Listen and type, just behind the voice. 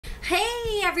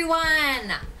Hey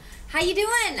everyone! How you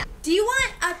doing? Do you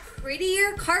want a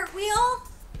prettier cartwheel?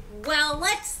 Well,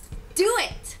 let's do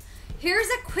it! Here's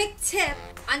a quick tip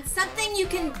on something you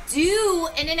can do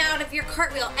in and out of your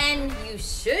cartwheel, and you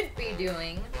should be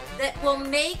doing, that will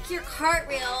make your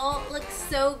cartwheel look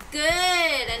so good,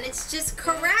 and it's just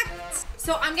correct.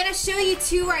 So I'm gonna show you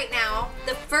two right now.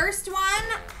 The first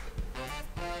one,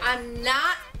 I'm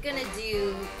not gonna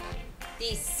do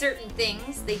these certain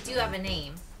things. They do have a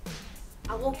name.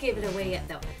 I won't give it away yet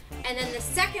though. And then the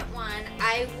second one,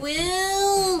 I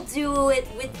will do it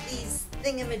with these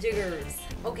thingamajiggers.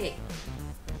 Okay.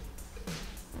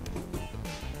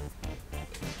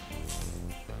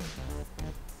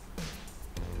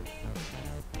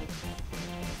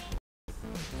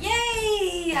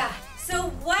 Yay!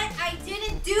 So what I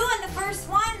didn't do in the first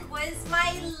one was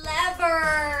my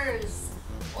levers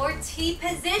or T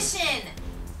position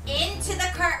into the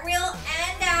cartwheel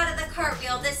and out of the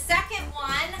cartwheel. The second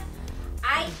one,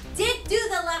 I did do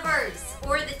the levers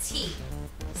or the T.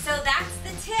 So that's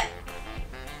the tip.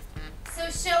 So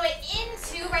show it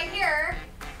into right here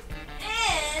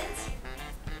and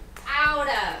out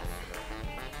of.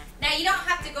 Now you don't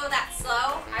have to go that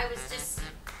slow. I was just,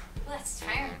 well, that's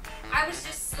tiring. I was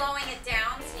just slowing it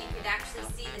down so you could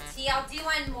actually see the T. I'll do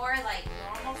one more like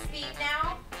normal speed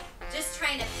now. Just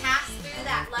trying to pass through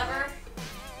that lever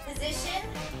position.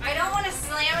 I don't want to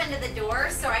slam into the door,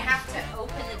 so I have to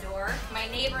open the door. My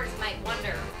neighbors might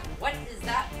wonder, what is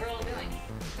that girl doing?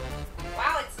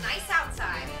 Wow, it's nice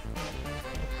outside.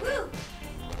 Woo!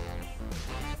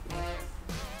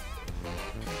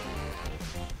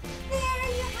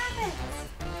 There you have it.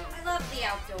 I love the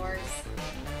outdoors.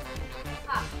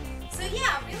 So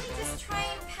yeah, really just try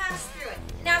and pass through it.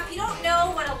 Now, if you don't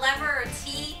know what a lever or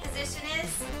T position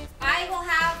is, I will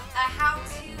have a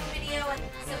how-to video and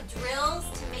some drills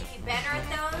to make you better at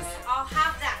those. I'll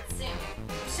have that soon.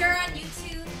 I'm sure on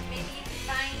YouTube, maybe you can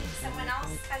find someone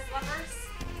else has levers.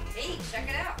 Hey, check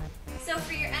it out. So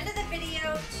for your end of the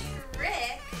video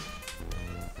trick,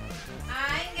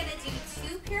 I'm gonna do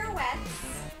 2 pirouettes.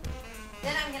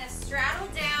 Then I'm gonna straddle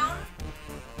down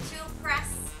to a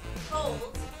press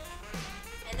hold.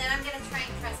 And then I'm gonna try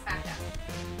and press back up.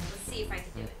 Let's see if I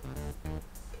can do it.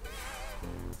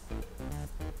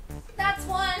 That's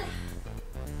 1.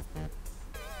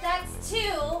 That's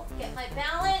 2. Get my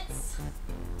balance.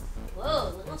 Whoa,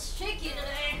 a little shaky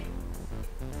today.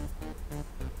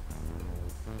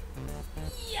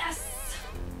 Yes!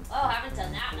 Oh, I haven't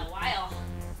done that in a while.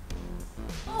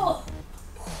 Oh!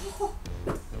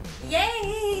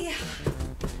 Yay!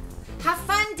 Have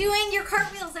fun doing your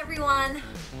cartwheels, everyone.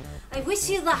 I wish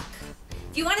you luck.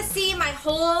 If you want to see my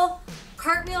whole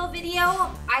cartwheel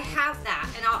video, I have that,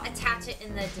 and I'll attach it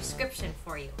in the description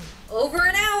for you. Over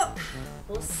and out.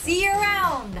 We'll see you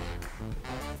around.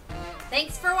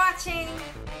 Thanks for watching.